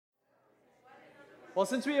Well,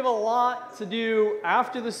 since we have a lot to do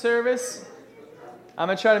after the service, I'm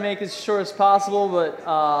going to try to make it as short as possible,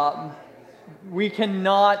 but we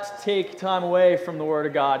cannot take time away from the Word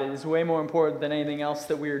of God. It is way more important than anything else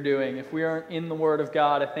that we are doing. If we aren't in the Word of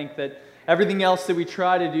God, I think that everything else that we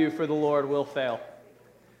try to do for the Lord will fail.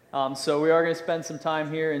 So we are going to spend some time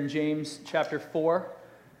here in James chapter 4.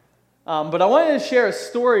 But I wanted to share a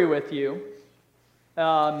story with you.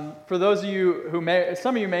 For those of you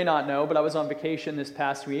some of you may not know, but I was on vacation this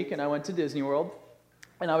past week, and I went to Disney World.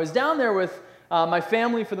 And I was down there with my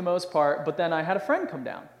family for the most part, but then I had a friend come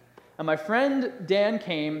down. And my friend Dan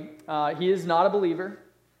came. He is not a believer.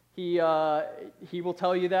 He will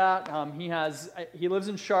tell you that. He lives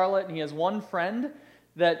in Charlotte, and he has one friend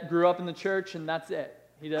that grew up in the church, and that's it.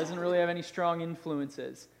 He doesn't really have any strong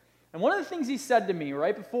influences. And one of the things he said to me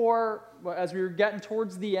right before, as we were getting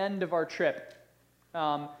towards the end of our trip,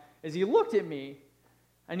 is he looked at me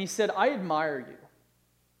and he said, "I admire you."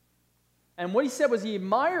 And what he said was he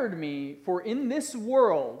admired me for, in this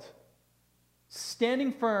world,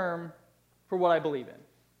 standing firm for what I believe in. And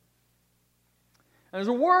there's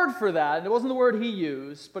a word for that, and it wasn't the word he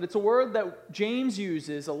used, but it's a word that James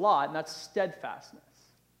uses a lot, and that's steadfastness.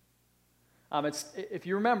 If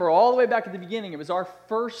you remember, all the way back at the beginning, it was our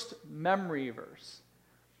first memory verse.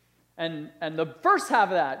 And the first half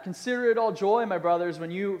of that, "Consider it all joy, my brothers, when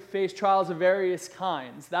you face trials of various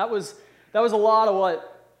kinds." That was a lot of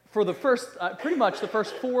what, for the first, pretty much the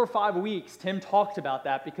first 4 or 5 weeks, Tim talked about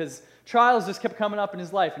that, because trials just kept coming up in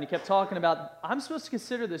his life, and he kept talking about, I'm supposed to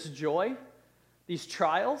consider this joy, these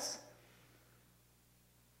trials.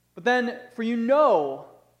 But then, for you know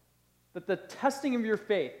that the testing of your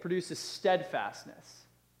faith produces steadfastness.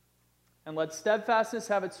 And let steadfastness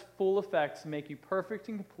have its full effect to make you perfect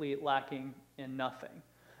and complete, lacking in nothing. And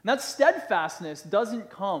that steadfastness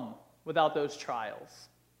doesn't come without those trials.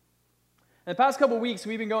 In the past couple of weeks,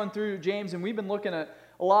 we've been going through James, and we've been looking at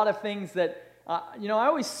a lot of things that,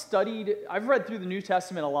 I've read through the New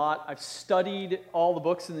Testament a lot. I've studied all the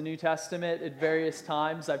books in the New Testament at various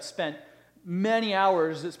times. I've spent many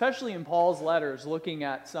hours, especially in Paul's letters, looking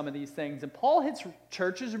at some of these things. And Paul hits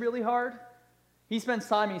churches really hard. He spends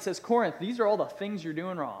time and he says, "Corinth, these are all the things you're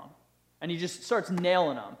doing wrong." And he just starts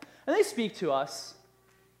nailing them. And they speak to us.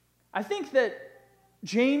 I think that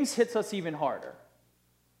James hits us even harder,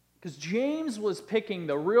 because James was picking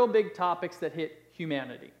the real big topics that hit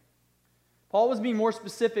humanity. Paul was being more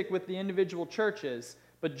specific with the individual churches,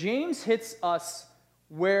 but James hits us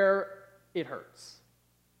where it hurts.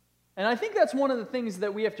 And I think that's one of the things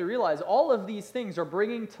that we have to realize. All of these things are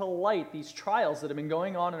bringing to light these trials that have been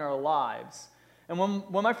going on in our lives. And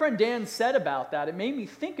when my friend Dan said about that, it made me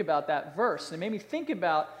think about that verse. It made me think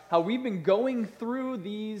about how we've been going through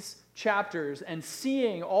these chapters and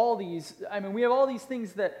seeing all these, we have all these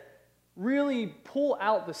things that really pull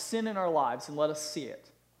out the sin in our lives and let us see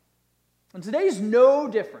it. And today's no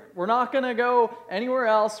different. We're not going to go anywhere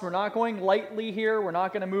else. We're not going lightly here. We're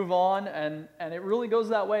not going to move on. And it really goes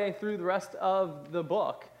that way through the rest of the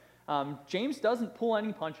book. James doesn't pull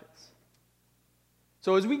any punches.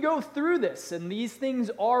 So as we go through this, and these things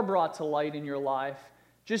are brought to light in your life,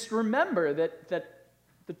 just remember that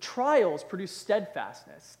the trials produce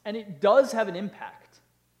steadfastness. And it does have an impact.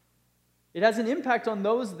 It has an impact on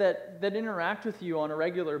those that interact with you on a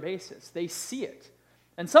regular basis. They see it.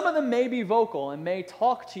 And some of them may be vocal and may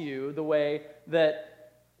talk to you the way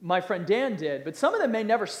that my friend Dan did, but some of them may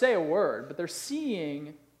never say a word, but they're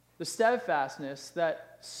seeing the steadfastness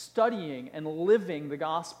that studying and living the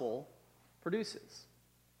gospel produces.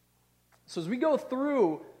 So as we go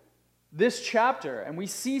through this chapter and we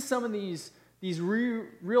see some of these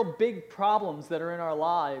real big problems that are in our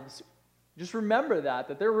lives, just remember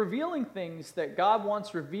that they're revealing things that God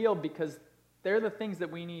wants revealed, because they're the things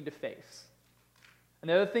that we need to face. And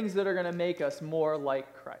they're the things that are going to make us more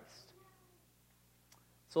like Christ.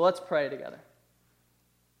 So let's pray together.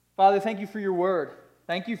 Father, thank you for your word.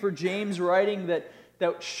 Thank you for James writing that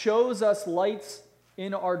shows us lights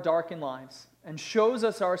in our darkened lives and shows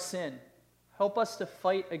us our sin. Help us to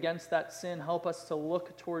fight against that sin. Help us to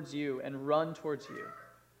look towards you and run towards you,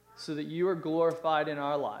 so that you are glorified in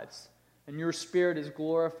our lives and your Spirit is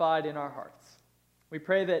glorified in our hearts. We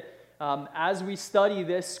pray that as we study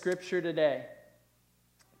this scripture today,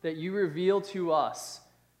 that you reveal to us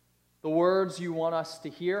the words you want us to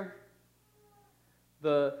hear,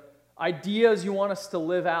 the ideas you want us to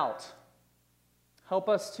live out. Help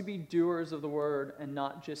us to be doers of the word and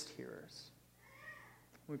not just hearers.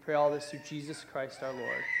 We pray all this through Jesus Christ our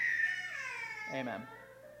Lord. Amen.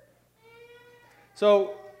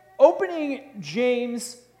 So, opening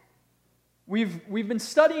James we've been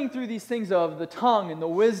studying through these things of the tongue and the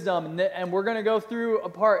wisdom, and we're going to go through a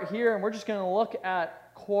part here, and we're just going to look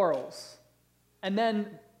at quarrels. And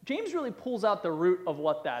then James really pulls out the root of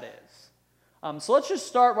what that is. So let's just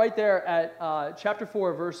start right there at chapter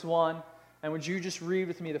 4, verse 1. And would you just read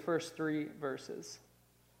with me the first 3 verses?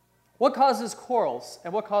 What causes quarrels,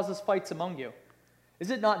 and what causes fights among you?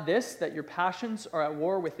 Is it not this, that your passions are at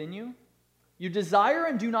war within you? You desire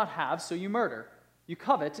and do not have, so you murder. You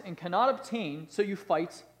covet and cannot obtain, so you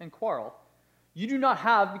fight and quarrel. You do not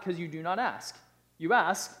have because you do not ask. You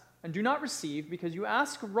ask and do not receive because you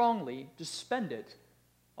ask wrongly to spend it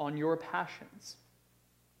on your passions.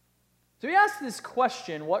 So he asks this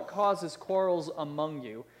question, what causes quarrels among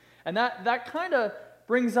you? And that kind of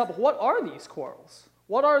brings up, what are these quarrels?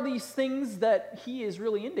 What are these things that he is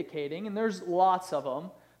really indicating? And there's lots of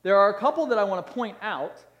them. There are a couple that I want to point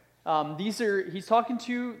out. He's talking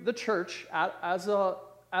to the church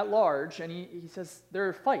at large, and he says there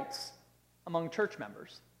are fights among church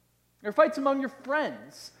members. There are fights among your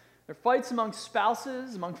friends. There are fights among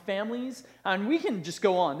spouses, among families, and we can just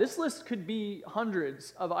go on. This list could be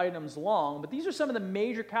hundreds of items long, but these are some of the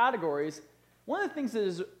major categories. One of the things that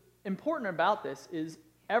is important about this is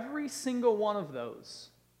every single one of those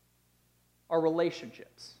are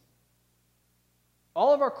relationships.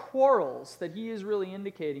 All of our quarrels that he is really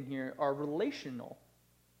indicating here are relational.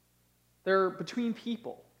 They're between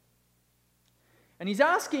people. And he's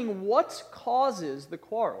asking what causes the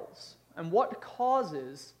quarrels and what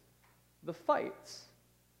causes the fights.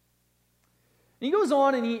 And he goes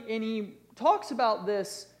on and he talks about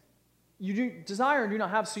this, you do desire and do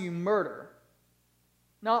not have, so you murder.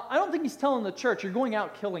 Now, I don't think he's telling the church, you're going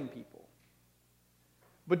out killing people.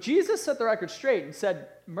 But Jesus set the record straight and said,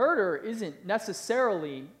 murder isn't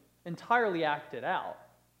necessarily entirely acted out.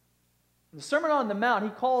 In the Sermon on the Mount,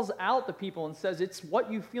 he calls out the people and says, it's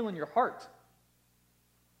what you feel in your heart.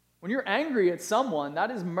 When you're angry at someone,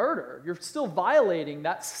 that is murder. You're still violating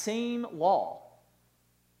that same law.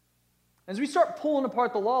 As we start pulling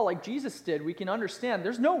apart the law like Jesus did, we can understand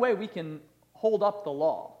there's no way we can hold up the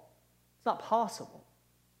law. It's not possible.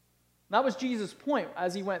 That was Jesus' point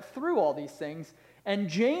as he went through all these things. And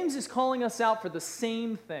James is calling us out for the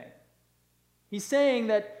same thing. He's saying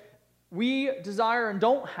that we desire and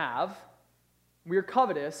don't have, we're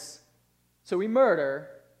covetous, so we murder.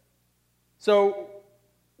 So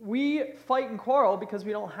we fight and quarrel because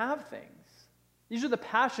we don't have things. These are the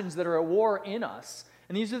passions that are at war in us.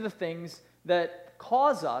 And these are the things that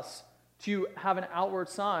cause us to have an outward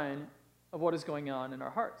sign of what is going on in our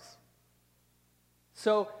hearts.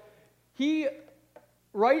 So he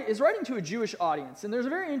is writing to a Jewish audience, and there's a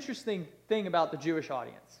very interesting thing about the Jewish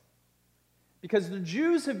audience. Because the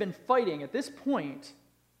Jews have been fighting at this point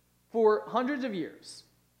for hundreds of years.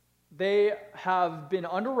 They have been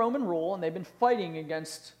under Roman rule, and they've been fighting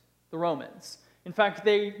against the Romans. In fact,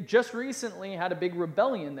 they just recently had a big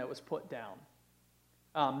rebellion that was put down.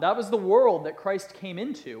 That was the world that Christ came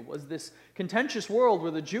into, was this contentious world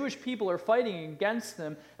where the Jewish people are fighting against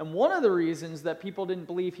him. And one of the reasons that people didn't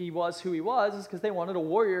believe he was who he was is because they wanted a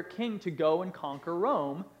warrior king to go and conquer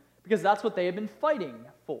Rome, because that's what they had been fighting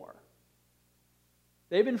for.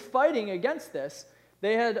 They've been fighting against this.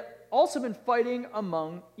 They had also been fighting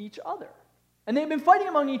among each other. And they've been fighting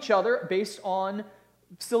among each other based on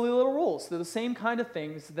silly little rules. They're the same kind of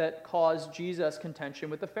things that caused Jesus' contention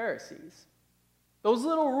with the Pharisees. Those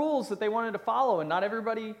little rules that they wanted to follow, and not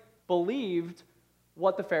everybody believed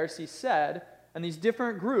what the Pharisees said, and these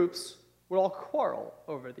different groups would all quarrel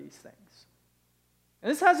over these things.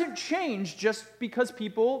 And this hasn't changed just because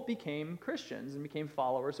people became Christians and became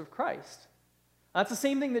followers of Christ. That's the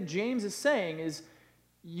same thing that James is saying, is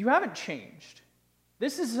you haven't changed.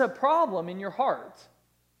 This is a problem in your heart.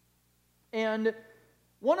 And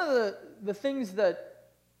one of the things that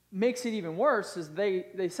makes it even worse is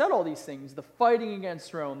they said all these things, the fighting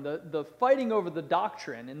against Rome, the fighting over the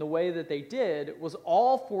doctrine in the way that they did was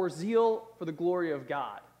all for zeal for the glory of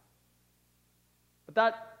God. But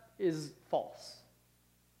that is false.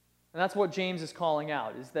 And that's what James is calling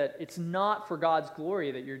out, is that it's not for God's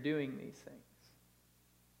glory that you're doing these things.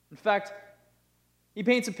 In fact, he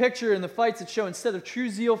paints a picture in the fights that show instead of true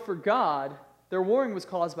zeal for God, their warring was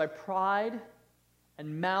caused by pride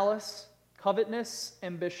and malice, covetousness,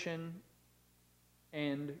 ambition,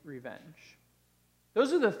 and revenge.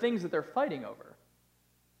 Those are the things that they're fighting over.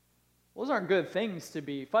 Those aren't good things to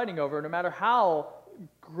be fighting over, no matter how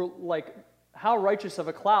righteous of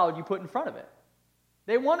a cloud you put in front of it.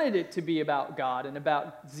 They wanted it to be about God and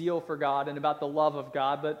about zeal for God and about the love of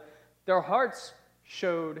God, but their hearts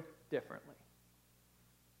showed differently.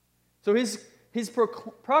 So his his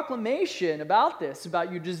proclamation about this,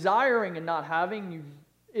 about you desiring and not having,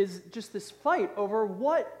 is just this fight over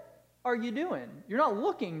what are you doing? You're not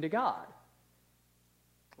looking to God.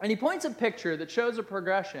 And he points a picture that shows a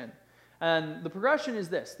progression. And the progression is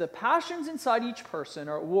this: the passions inside each person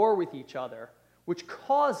are at war with each other, which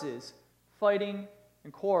causes fighting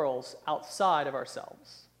and quarrels outside of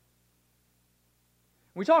ourselves.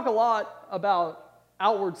 We talk a lot about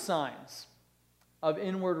outward signs of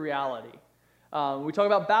inward reality. We talk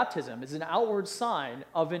about baptism as an outward sign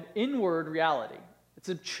of an inward reality. It's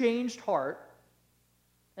a changed heart,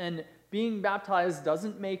 and being baptized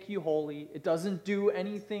doesn't make you holy. It doesn't do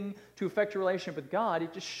anything to affect your relationship with God.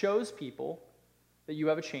 It just shows people that you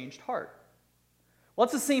have a changed heart. Well,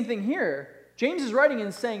 it's the same thing here. James is writing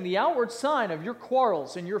and saying the outward sign of your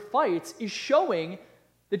quarrels and your fights is showing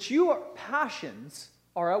that your passions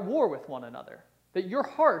are at war with one another, that your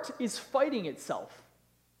heart is fighting itself.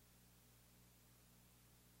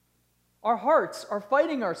 Our hearts are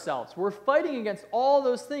fighting ourselves. We're fighting against all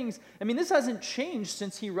those things. I mean, this hasn't changed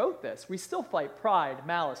since he wrote this. We still fight pride,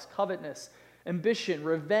 malice, covetousness, ambition,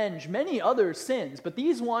 revenge, many other sins, but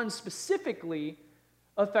these ones specifically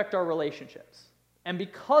affect our relationships. And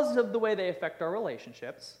because of the way they affect our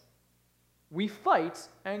relationships, we fight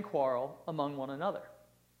and quarrel among one another.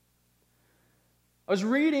 I was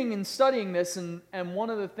reading and studying this, and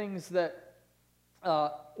one of the things that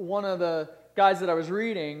one of the guys that I was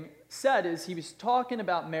reading said is he was talking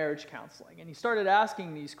about marriage counseling, and he started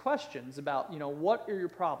asking these questions about, what are your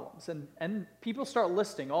problems? And people start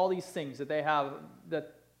listing all these things that they have,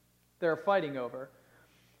 that they're fighting over.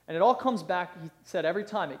 And it all comes back, he said, every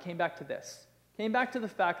time it came back to this. Came back to the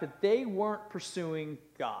fact that they weren't pursuing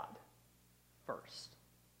God first.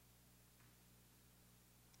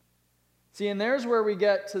 See, and there's where we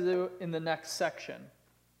get to in the next section.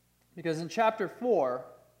 Because in chapter 4,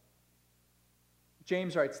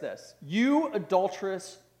 James writes this: "You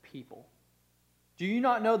adulterous people, do you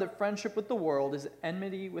not know that friendship with the world is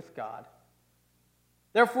enmity with God?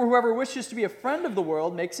 Therefore, whoever wishes to be a friend of the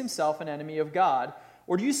world makes himself an enemy of God.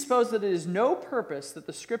 Or do you suppose that it is no purpose that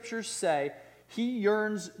the Scriptures say he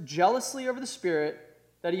yearns jealously over the Spirit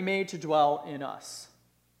that he made to dwell in us?"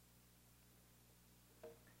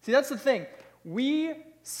 See, that's the thing. We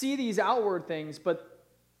see these outward things, but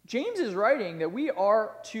James is writing that we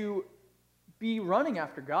are to be running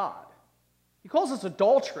after God. He calls us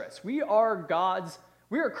adulterous. We are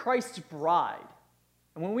Christ's bride.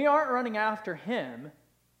 And when we aren't running after him,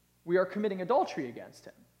 we are committing adultery against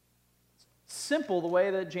him. It's simple the way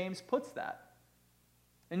that James puts that.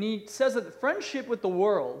 And he says that friendship with the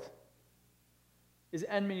world is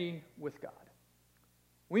enmity with God.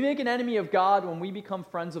 We make an enemy of God when we become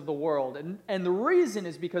friends of the world. And the reason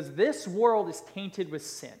is because this world is tainted with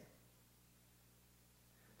sin.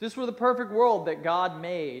 If this were the perfect world that God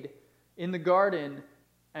made in the garden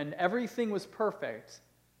and everything was perfect,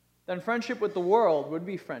 then friendship with the world would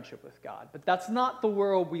be friendship with God. But that's not the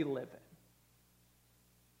world we live in.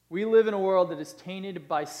 We live in a world that is tainted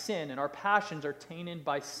by sin, and our passions are tainted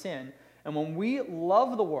by sin. And when we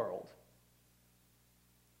love the world,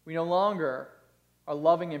 we no longer are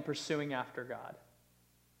loving and pursuing after God.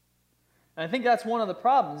 And I think that's one of the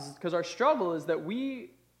problems, because our struggle is that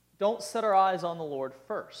we don't set our eyes on the Lord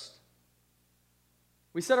first.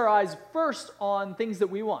 We set our eyes first on things that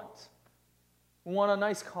we want. We want a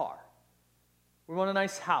nice car. We want a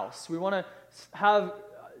nice house. We want to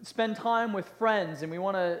spend time with friends, and we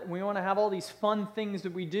want to have all these fun things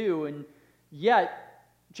that we do. And yet,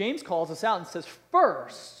 James calls us out and says,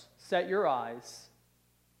 first, set your eyes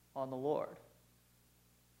on the Lord.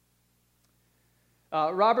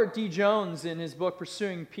 Robert D. Jones, in his book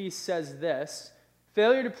Pursuing Peace, says this: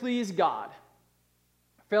 failure to please God,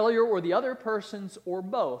 failure or the other persons or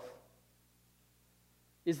both,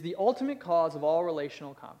 is the ultimate cause of all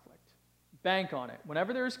relational conflict. Bank on it.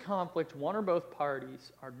 Whenever there is conflict, one or both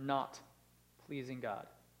parties are not pleasing God.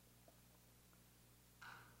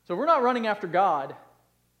 So if we're not running after God,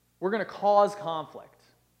 we're going to cause conflict.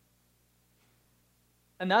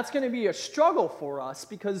 And that's going to be a struggle for us,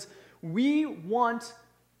 because we want,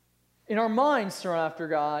 in our minds, to run after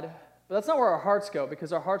God, but that's not where our hearts go,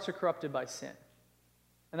 because our hearts are corrupted by sin.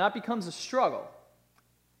 And that becomes a struggle.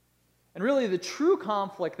 And really, the true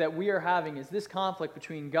conflict that we are having is this conflict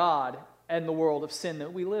between God and the world of sin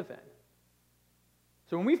that we live in.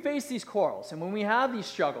 So when we face these quarrels, and when we have these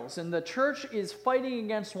struggles, and the church is fighting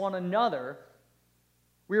against one another,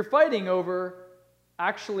 we're fighting over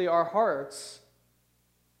actually our hearts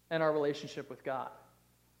and our relationship with God.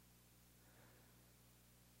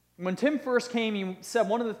 When Tim first came, he said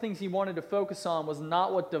one of the things he wanted to focus on was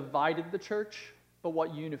not what divided the church, but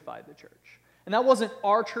what unified the church. And that wasn't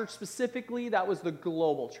our church specifically, that was the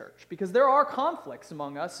global church. Because there are conflicts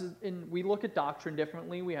among us, and we look at doctrine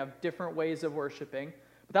differently, we have different ways of worshiping.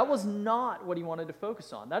 But that was not what he wanted to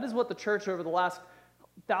focus on. That is what the church over the last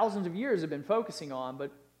thousands of years have been focusing on.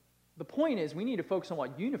 But the point is, we need to focus on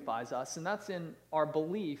what unifies us, and that's in our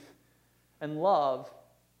belief and love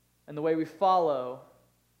and the way we follow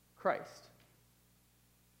Christ.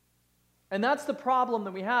 And that's the problem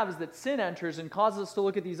that we have, is that sin enters and causes us to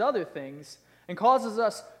look at these other things and causes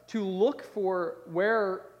us to look for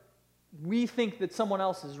where we think that someone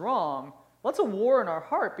else is wrong. That's a war in our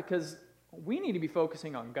heart, because we need to be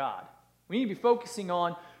focusing on God. We need to be focusing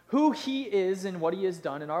on who he is and what he has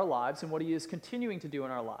done in our lives and what he is continuing to do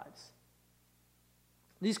in our lives.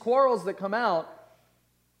 These quarrels that come out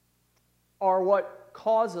are what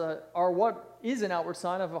is an outward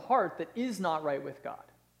sign of a heart that is not right with God.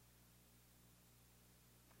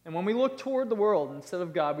 And when we look toward the world instead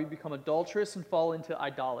of God, we become adulterous and fall into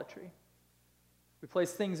idolatry. We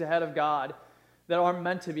place things ahead of God that aren't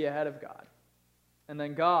meant to be ahead of God. And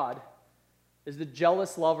then God is the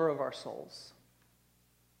jealous lover of our souls.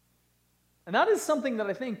 And that is something that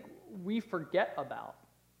I think we forget about.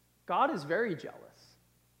 God is very jealous.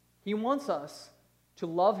 He wants us to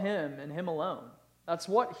love him and him alone. That's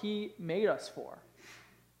what he made us for.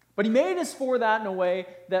 But he made us for that in a way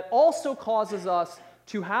that also causes us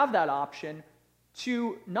to have that option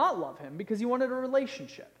to not love him, because he wanted a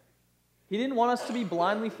relationship. He didn't want us to be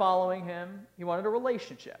blindly following him. He wanted a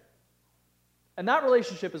relationship. And that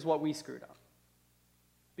relationship is what we screwed up,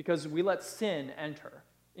 because we let sin enter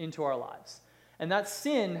into our lives. And that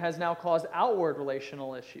sin has now caused outward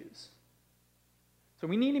relational issues. So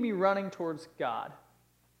we need to be running towards God.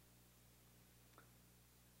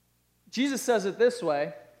 Jesus says it this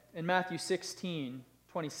way in Matthew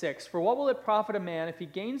 16:26, "For what will it profit a man if he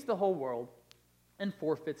gains the whole world and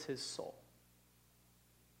forfeits his soul?"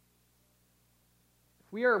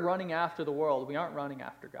 If we are running after the world, we aren't running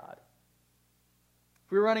after God.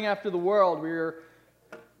 If we're running after the world, we're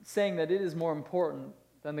saying that it is more important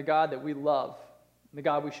than the God that we love, the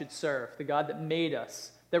God we should serve, the God that made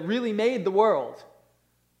us, that really made the world.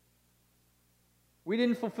 We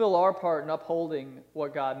didn't fulfill our part in upholding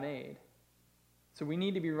what God made. So we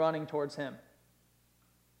need to be running towards him.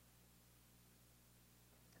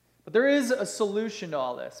 But there is a solution to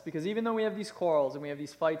all this, because even though we have these quarrels and we have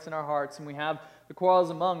these fights in our hearts and we have the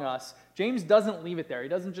quarrels among us, James doesn't leave it there. He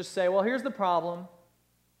doesn't just say, well, here's the problem.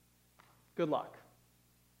 Good luck.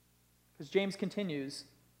 Because James continues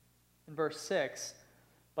in verse 6,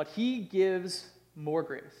 but he gives more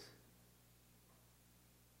grace.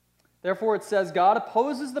 Therefore it says, God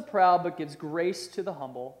opposes the proud but gives grace to the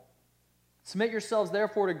humble. Submit yourselves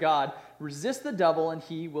therefore to God. Resist the devil and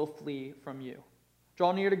he will flee from you.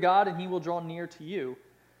 Draw near to God and he will draw near to you.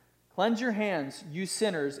 Cleanse your hands, you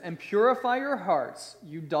sinners, and purify your hearts,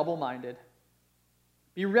 you double-minded.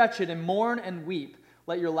 Be wretched and mourn and weep.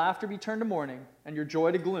 Let your laughter be turned to mourning and your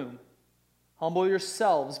joy to gloom. Humble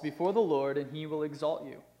yourselves before the Lord and he will exalt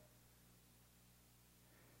you.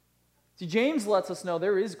 See, James lets us know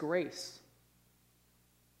there is grace.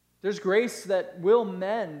 There's grace that will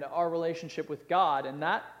mend our relationship with God, and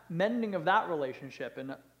that mending of that relationship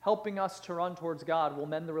and helping us to run towards God will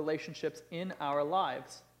mend the relationships in our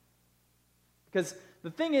lives. Because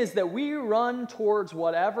the thing is that we run towards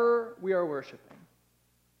whatever we are worshiping.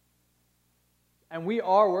 And we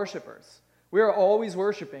are worshipers. We are always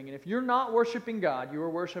worshiping. And if you're not worshiping God, you are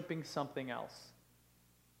worshiping something else.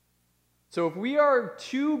 So if we are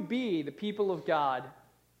to be the people of God,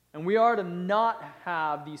 and we are to not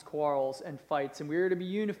have these quarrels and fights, and we are to be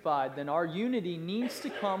unified, then our unity needs to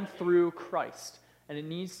come through Christ, and it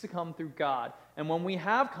needs to come through God. And when we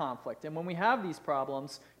have conflict, and when we have these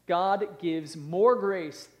problems, God gives more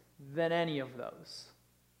grace than any of those.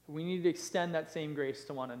 We need to extend that same grace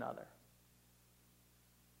to one another.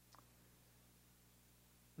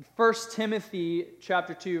 In 1 Timothy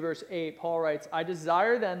chapter 2, verse 8, Paul writes, I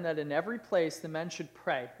desire then that in every place the men should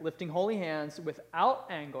pray, lifting holy hands without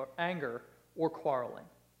anger or quarreling.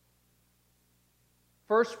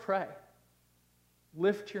 First pray.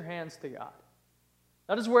 Lift your hands to God.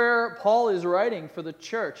 That is where Paul is writing for the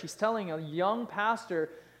church. He's telling a young pastor,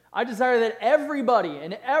 I desire that everybody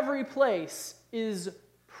in every place is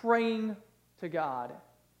praying to God.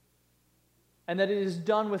 And that it is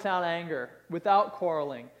done without anger, without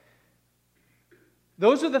quarreling.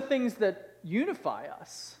 Those are the things that unify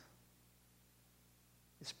us.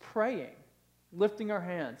 Is praying, lifting our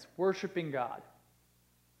hands, worshiping God.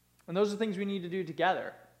 And those are things we need to do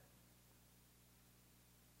together.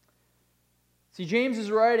 See, James is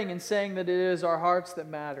writing and saying that it is our hearts that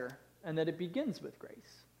matter, and that it begins with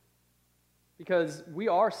grace. because we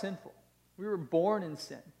are sinful. We were born in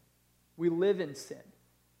sin. We live in sin.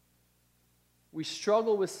 We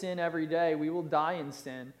struggle with sin every day. We will die in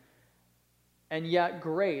sin. And yet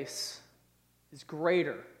grace is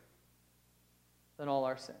greater than all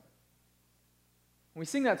our sin. We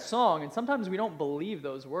sing that song, and sometimes we don't believe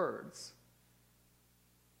those words.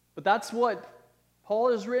 But that's what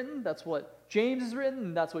Paul has written, that's what James has written,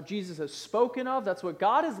 and that's what Jesus has spoken of. That's what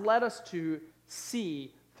God has led us to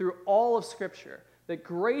see through all of Scripture, that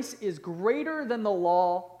grace is greater than the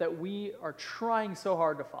law that we are trying so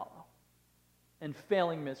hard to follow and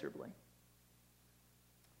failing miserably.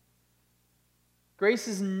 Grace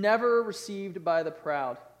is never received by the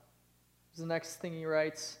proud. This is the next thing he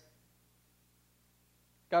writes.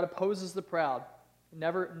 God opposes the proud.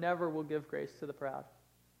 Never will give grace to the proud.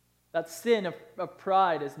 That sin of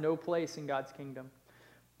pride has no place in God's kingdom.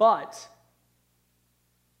 But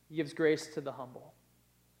he gives grace to the humble.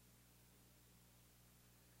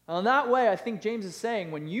 And in that way, I think James is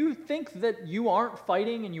saying, when you think that you aren't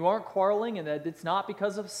fighting and you aren't quarreling and that it's not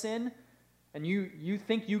because of sin, and you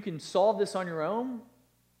think you can solve this on your own,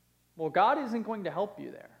 well, God isn't going to help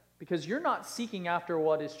you there because you're not seeking after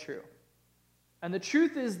what is true. And the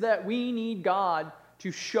truth is that we need God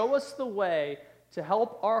to show us the way to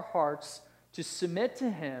help our hearts to submit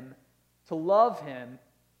to Him, to love Him,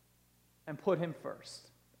 and put Him first.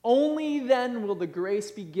 Only then will the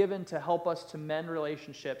grace be given to help us to mend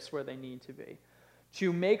relationships where they need to be,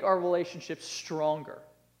 to make our relationships stronger,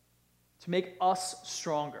 to make us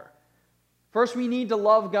stronger. First, we need to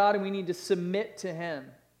love God and we need to submit to Him.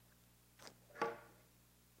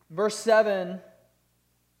 Verse 7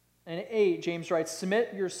 and 8, James writes,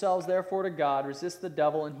 "Submit yourselves therefore to God, resist the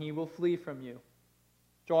devil, and he will flee from you.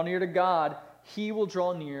 Draw near to God, he will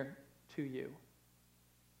draw near to you."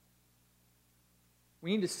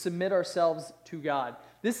 We need to submit ourselves to God.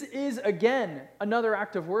 This is, again, another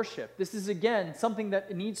act of worship. This is, again, something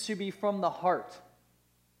that needs to be from the heart.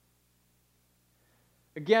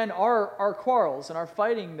 Again, our quarrels and our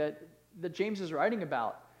fighting that James is writing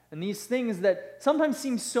about, and these things that sometimes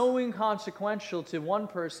seem so inconsequential to one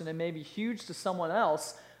person and maybe huge to someone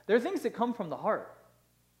else, they're things that come from the heart.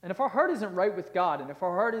 And if our heart isn't right with God, and if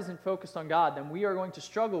our heart isn't focused on God, then we are going to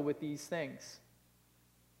struggle with these things.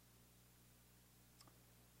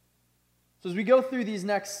 So as we go through these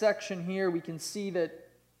next section here, we can see that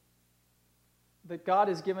God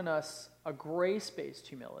has given us a grace-based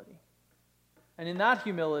humility. And in that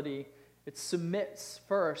humility, it submits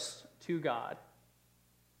first to God,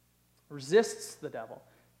 resists the devil.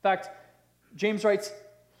 In fact, James writes,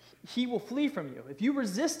 he will flee from you. If you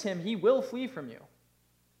resist him, he will flee from you.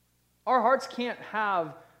 Our hearts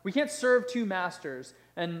we can't serve two masters.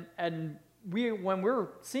 And when we're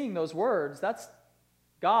seeing those words, that's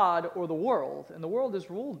God or the world, and the world is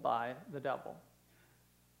ruled by the devil.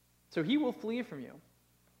 So he will flee from you.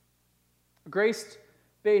 A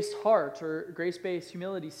grace-based heart or grace-based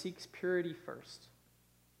humility seeks purity first.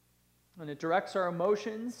 And it directs our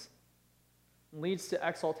emotions and leads to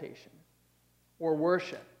exaltation or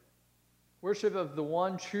worship. Worship of the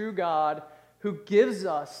one true God who gives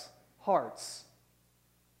us hearts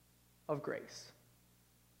of grace.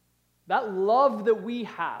 That love that we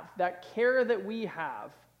have, that care that we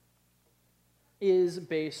have, is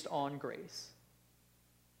based on grace.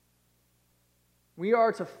 We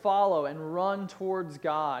are to follow and run towards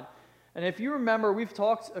God. And if you remember, we've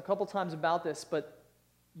talked a couple times about this, but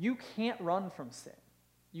you can't run from sin.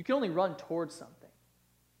 You can only run towards something.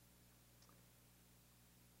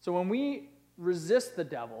 So when we resist the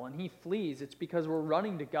devil and he flees, it's because we're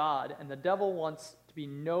running to God, and the devil wants to be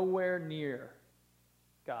nowhere near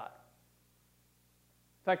God.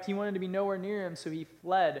 In fact, he wanted to be nowhere near him, so he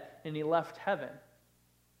fled and he left heaven. And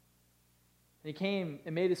he came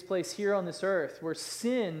and made his place here on this earth where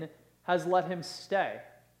sin has let him stay.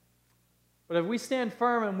 But if we stand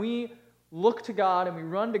firm and we look to God and we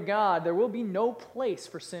run to God, there will be no place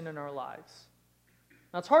for sin in our lives.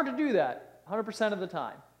 Now, it's hard to do that 100% of the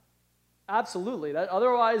time. Absolutely.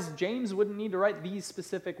 Otherwise, James wouldn't need to write these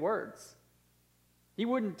specific words. He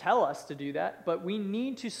wouldn't tell us to do that, but we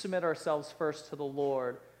need to submit ourselves first to the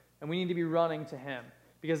Lord, and we need to be running to Him,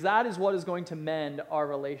 because that is what is going to mend our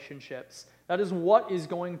relationships. That is what is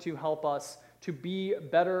going to help us to be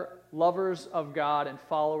better lovers of God and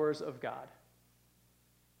followers of God.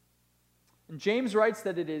 And James writes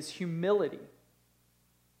that it is humility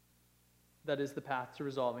that is the path to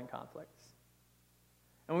resolving conflicts.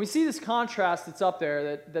 And when we see this contrast that's up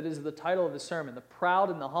there, that is the title of the sermon, the proud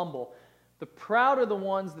and the humble. The proud are the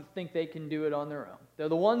ones that think they can do it on their own. They're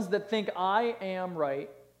the ones that think I am right,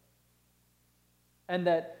 and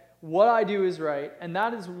that what I do is right, and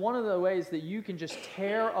that is one of the ways that you can just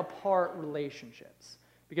tear apart relationships.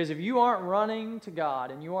 Because if you aren't running to God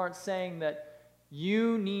and you aren't saying that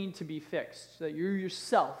you need to be fixed, that you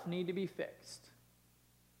yourself need to be fixed,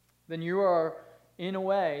 then you are, in a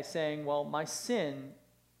way, saying, well, my sin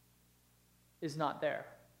is not there.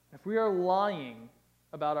 If we are lying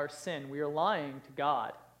about our sin, we are lying to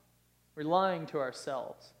God. We're lying to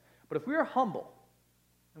ourselves. But if we are humble,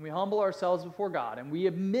 and we humble ourselves before God, and we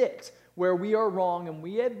admit where we are wrong, and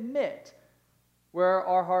we admit where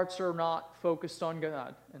our hearts are not focused on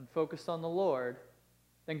God and focused on the Lord,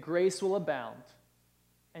 then grace will abound,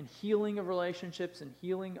 and healing of relationships and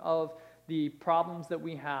healing of the problems that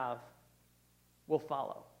we have will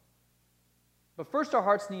follow. But first, our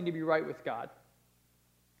hearts need to be right with God.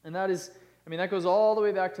 And that goes all the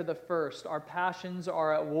way back to the first. Our passions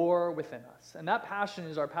are at war within us. And that passion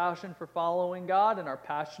is our passion for following God and our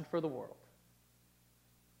passion for the world.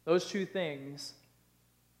 Those two things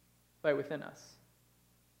fight within us.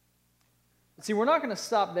 But see, we're not going to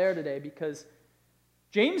stop there today, because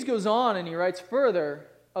James goes on and he writes further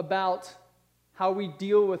about how we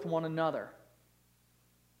deal with one another.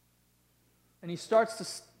 And he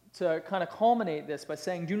starts to kind of culminate this by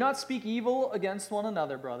saying, do not speak evil against one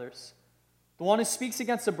another, brothers. The one who speaks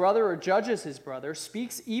against a brother or judges his brother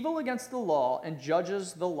speaks evil against the law and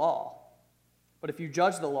judges the law. But if you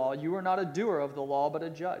judge the law, you are not a doer of the law, but a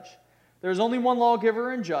judge. There is only one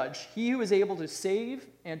lawgiver and judge, he who is able to save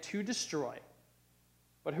and to destroy.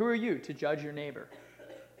 But who are you to judge your neighbor?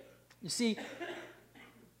 You see,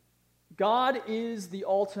 God is the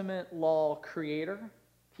ultimate law creator.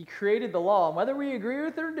 He created the law, and whether we agree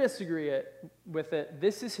with it or disagree with it,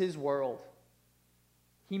 this is his world.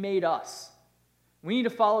 He made us. We need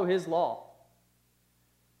to follow his law.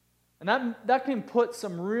 And that can put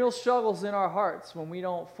some real struggles in our hearts when we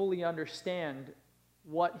don't fully understand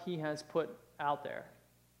what he has put out there.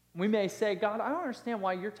 We may say, God, I don't understand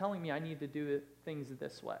why you're telling me I need to do things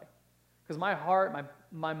this way. Because my heart,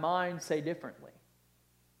 my mind say differently.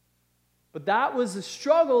 But that was the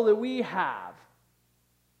struggle that we have.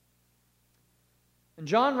 And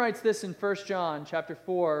John writes this in 1 John chapter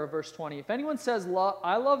 4, verse 20. If anyone says,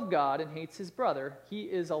 I love God and hates his brother, he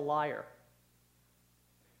is a liar.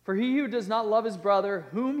 For he who does not love his brother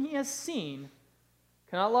whom he has seen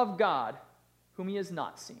cannot love God whom he has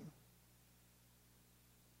not seen.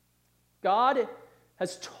 God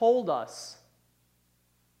has told us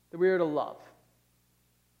that we are to love.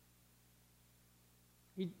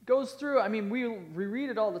 He goes through, we read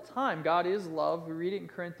it all the time. God is love. We read it in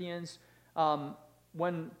Corinthians.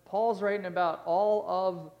 When Paul's writing about all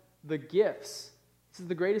of the gifts, he says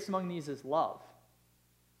the greatest among these is love.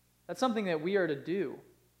 That's something that we are to do.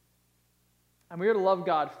 And we are to love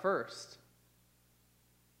God first.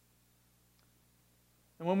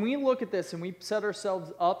 And when we look at this and we set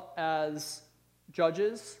ourselves up as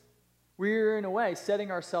judges, we're in a way setting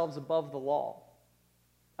ourselves above the law,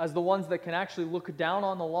 as the ones that can actually look down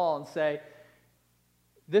on the law and say,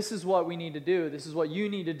 this is what we need to do, this is what you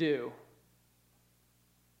need to do.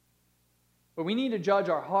 But we need to judge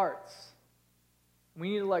our hearts.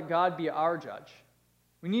 We need to let God be our judge.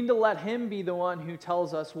 We need to let him be the one who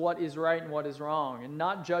tells us what is right and what is wrong, and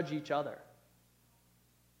not judge each other.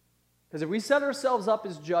 Because if we set ourselves up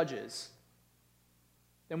as judges,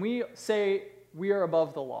 then we say we are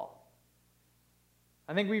above the law.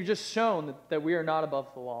 I think we've just shown that we are not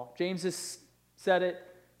above the law. James has said it.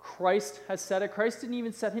 Christ has said it. Christ didn't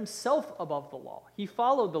even set himself above the law. He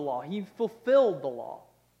followed the law. He fulfilled the law.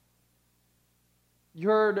 You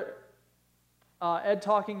heard Ed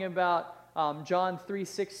talking about John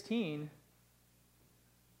 3:16.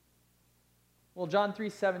 Well, John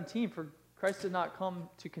 3:17, for Christ did not come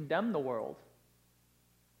to condemn the world.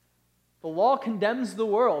 The law condemns the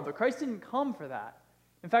world, but Christ didn't come for that.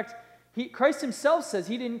 In fact, Christ himself says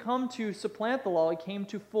he didn't come to supplant the law, he came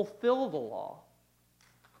to fulfill the law.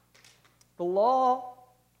 The law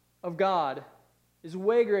of God is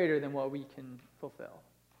way greater than what we can fulfill.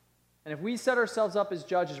 And if we set ourselves up as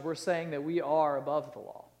judges, we're saying that we are above the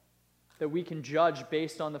law, that we can judge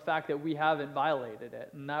based on the fact that we haven't violated it,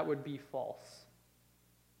 and that would be false.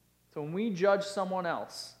 So when we judge someone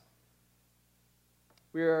else,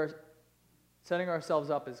 we are setting ourselves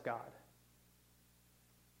up as God.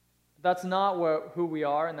 That's not who we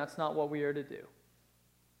are, and that's not what we are to do.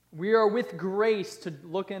 We are with grace to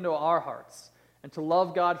look into our hearts and to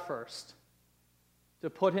love God first, to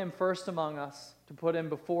put him first among us, to put him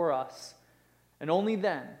before us. And only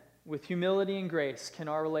then, with humility and grace, can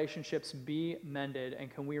our relationships be mended, and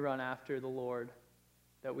can we run after the Lord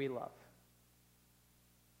that we love.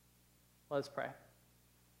 Let us pray.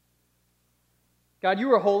 God,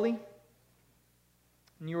 you are holy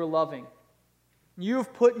and you are loving. You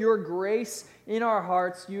have put your grace in our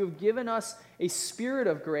hearts. You have given us a spirit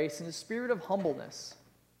of grace and a spirit of humbleness.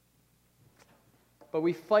 But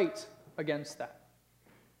we fight against that.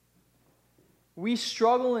 We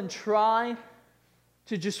struggle and try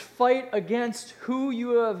to just fight against who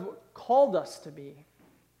you have called us to be,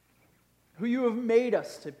 who you have made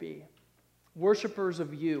us to be, worshipers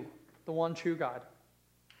of you, the one true God.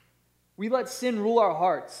 We let sin rule our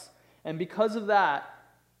hearts, and because of that,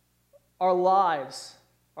 our lives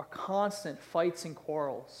are constant fights and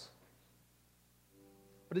quarrels.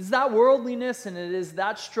 But it's that worldliness and it is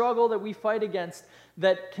that struggle that we fight against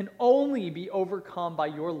that can only be overcome by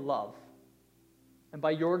your love and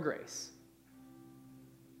by your grace.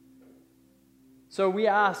 So we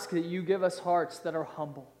ask that you give us hearts that are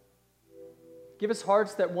humble. Give us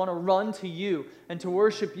hearts that want to run to you and to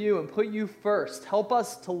worship you and put you first. Help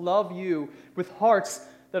us to love you with hearts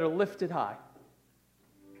that are lifted high.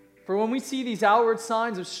 For when we see these outward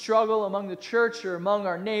signs of struggle among the church or among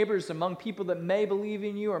our neighbors, among people that may believe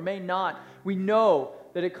in you or may not, we know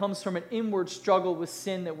that it comes from an inward struggle with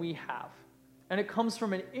sin that we have. And it comes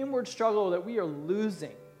from an inward struggle that we are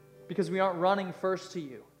losing because we aren't running first to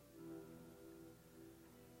you.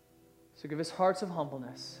 So give us hearts of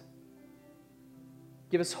humbleness.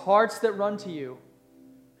 Give us hearts that run to you.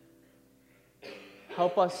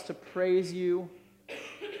 Help us to praise you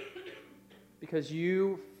because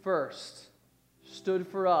you first stood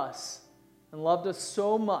for us and loved us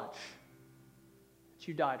so much that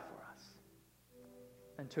you died for us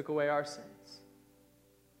and took away our sins.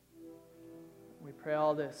 We pray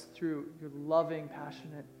all this through your loving,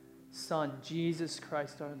 passionate Son, Jesus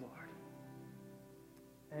Christ our Lord.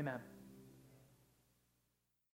 Amen.